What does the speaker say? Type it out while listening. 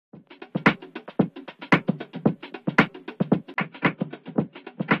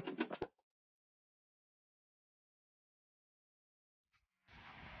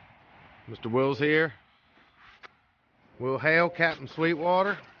Mr. Will's here. Will Hale, Captain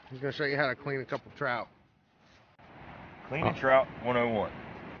Sweetwater. He's going to show you how to clean a couple trout. Cleaning trout 101.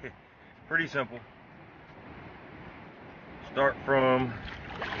 Pretty simple. Start from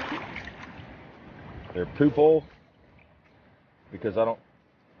their poop hole, because I don't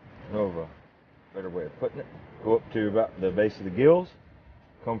know of a better way of putting it. Go up to about the base of the gills,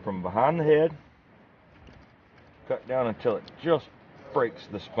 come from behind the head, cut down until it just breaks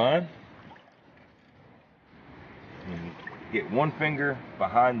the spine. And get one finger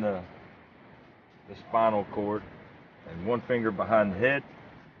behind the spinal cord and one finger behind the head.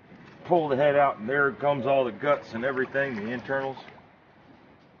 Pull the head out, and there comes all the guts and everything, the internals.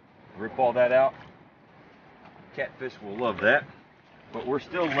 Rip all that out. Catfish will love that. But we're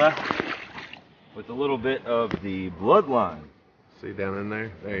still left with a little bit of the bloodline. See down in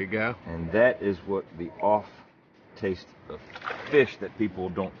there? There you go. And that is what the off taste of fish that people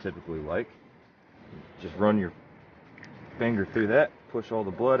don't typically like. Just run your finger through that, push all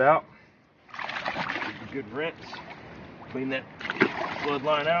the blood out. Give a good rinse. Clean that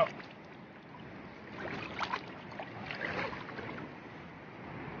bloodline out.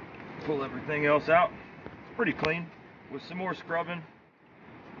 Pull everything else out. It's pretty clean. With some more scrubbing,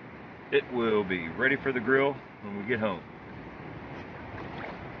 it will be ready for the grill when we get home.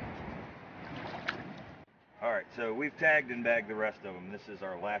 Alright, so we've tagged and bagged the rest of them. This is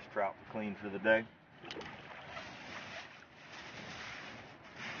our last trout to clean for the day.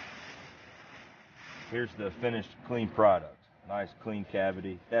 Here's the finished clean product. Nice clean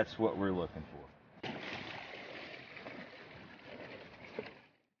cavity. That's what we're looking for.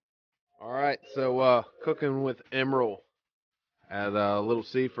 All right, so cooking with Emerald at Little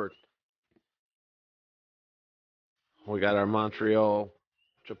Seaford. We got our Montreal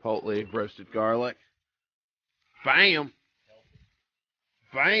chipotle roasted garlic. Bam!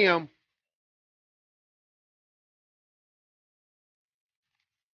 Bam!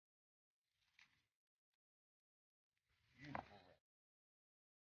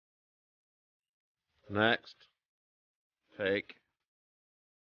 Next, take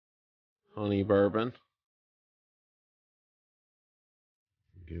honey bourbon.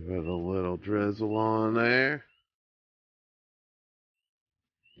 Give it a little drizzle on there.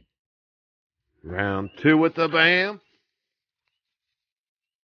 Round two with the bam.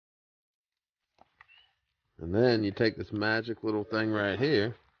 And then you take this magic little thing right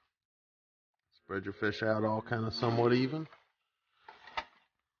here. Spread your fish out all kind of somewhat even.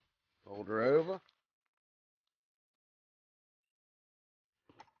 Fold her over.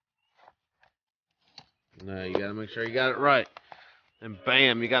 Now you gotta make sure you got it right. And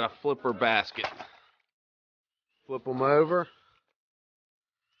bam, you got a flipper basket. Flip them over.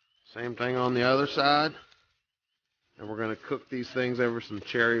 Same thing on the other side. And we're gonna cook these things over some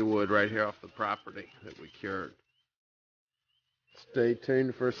cherry wood right here off the property that we cured. Stay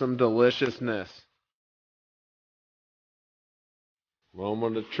tuned for some deliciousness.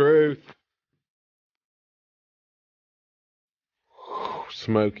 Moment of truth.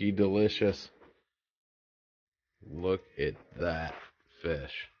 Smoky, delicious. Look at that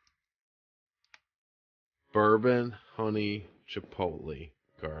fish. Bourbon, honey, chipotle,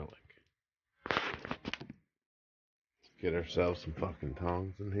 garlic. Let's get ourselves some fucking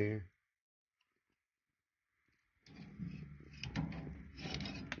tongs in here.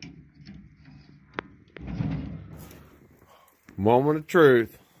 Moment of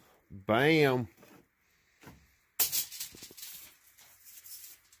truth. Bam. Let's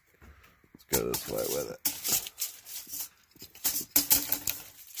go this way with it.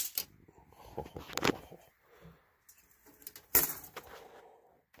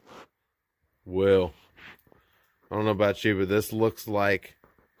 Will, I don't know about you, but this looks like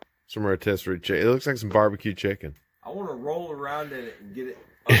some rotisserie chicken. It looks like some barbecue chicken. I want to roll around in it and get it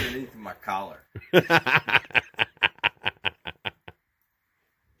underneath my collar.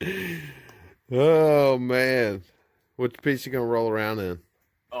 Oh, man. Which piece you going to roll around in?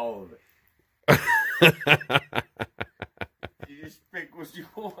 All of it. You just pick what you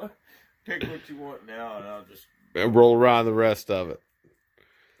want. Pick what you want now, and I'll just... And roll around the rest of it.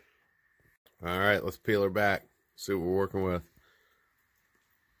 All right, let's peel her back. See what we're working with.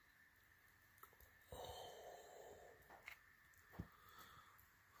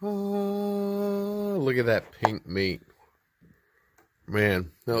 Oh, look at that pink meat. Man,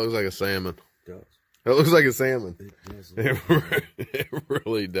 that looks like a salmon. It does. That looks like a salmon. It does. It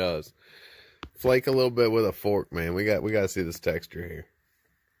really does. Flake a little bit with a fork, man. We got to see this texture here.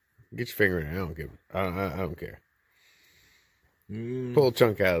 Get your finger in it. I don't give. I don't care. Pull a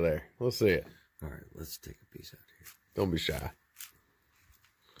chunk out of there. Let's see it. All right, let's take a piece out here. Don't be shy.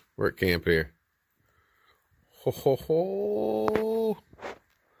 We're at camp here. Ho, ho, ho.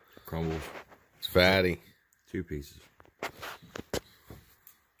 Crumbles. It's fatty. 2 pieces.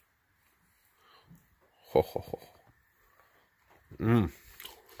 Ho, ho, ho.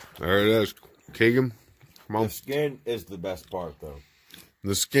 There it is. Keegan, come on. The skin is the best part, though.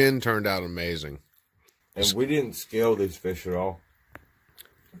 The skin turned out amazing. And we didn't scale these fish at all.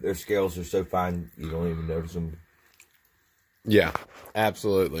 Their scales are so fine, you don't even notice them. Yeah,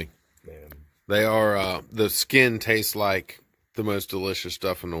 absolutely. Man. They are, the skin tastes like the most delicious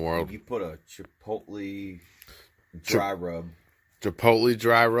stuff in the world. You put a chipotle dry rub. Chipotle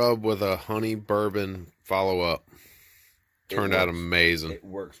dry rub with a honey bourbon follow-up. Turned out amazing. It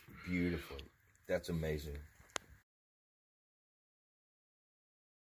works beautifully. That's amazing.